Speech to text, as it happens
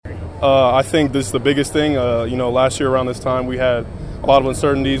I think this is the biggest thing. Last year around this time we had a lot of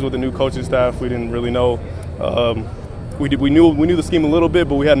uncertainties with the new coaching staff. We didn't really know. We knew the scheme a little bit,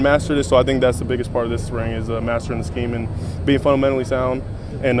 but we hadn't mastered it. So I think that's the biggest part of this spring is mastering the scheme and being fundamentally sound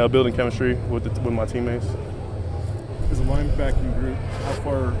and building chemistry with my teammates. As a linebacking group,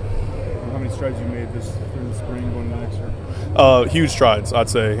 how many strides you made during the spring going into next year? Huge strides, I'd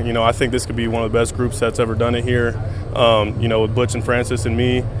say. I think this could be one of the best groups that's ever done it here. With Butch and Francis and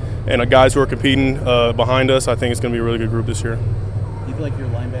me and guys who are competing behind us, I think it's going to be a really good group this year. Do you feel like your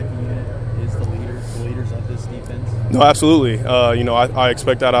linebacking unit is the leaders of this defense? No, absolutely. I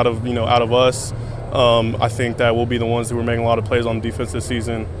expect that out of us. I think that we'll be the ones who are making a lot of plays on defense this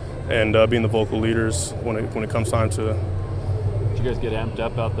season and being the vocal leaders when it comes time to. Did you guys get amped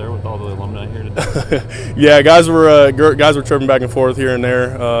up out there with all the alumni here today? Yeah, guys were tripping back and forth here and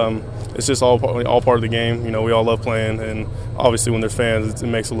there. It's just all part of the game. We all love playing, and obviously when there's fans, it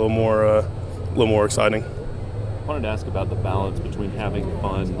makes it a little more exciting. I wanted to ask about the balance between having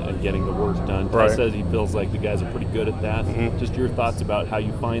fun and getting the work done. Ty Right. says he feels like the guys are pretty good at that. Mm-hmm. Just your thoughts about how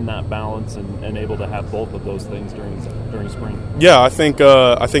you find that balance and able to have both of those things during spring. Yeah, I think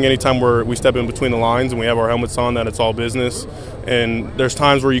anytime we step in between the lines and we have our helmets on, that it's all business. And there's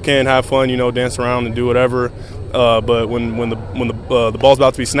times where you can have fun, dance around and do whatever. But when the ball's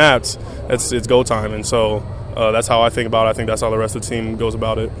about to be snapped, it's go time. And so that's how I think about it. I think that's how the rest of the team goes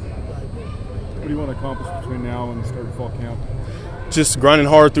about it. What do you want to accomplish between now and the start of fall camp? Just grinding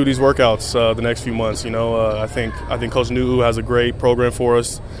hard through these workouts the next few months. I think Coach Nu'u has a great program for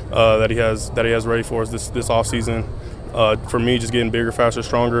us that he has ready for us this off season. For me, just getting bigger, faster,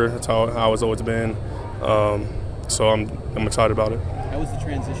 stronger. That's how it's always been. So I'm excited about it. How was the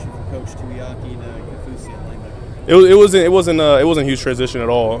transition from Coach Tuiaki to Kafusi at linebacker? It wasn't a huge transition at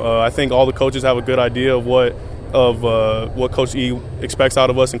all. I think all the coaches have a good idea of what Coach E expects out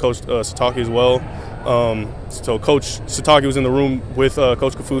of us, and Coach Sataki as well. So Coach Sataki was in the room with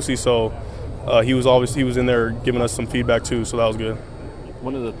Coach Kafusi, so he was in there giving us some feedback too. So that was good.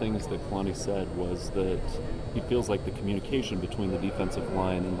 One of the things that Kalani said was that he feels like the communication between the defensive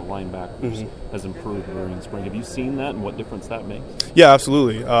line and the linebackers has improved during spring. Have you seen that and what difference that makes? Yeah,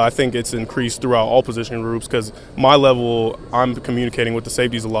 absolutely. I think it's increased throughout all position groups because my level, I'm communicating with the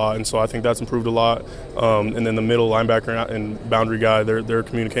safeties a lot, and so I think that's improved a lot. And then the middle linebacker and boundary guy, they're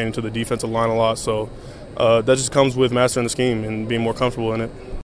communicating to the defensive line a lot. So that just comes with mastering the scheme and being more comfortable in it.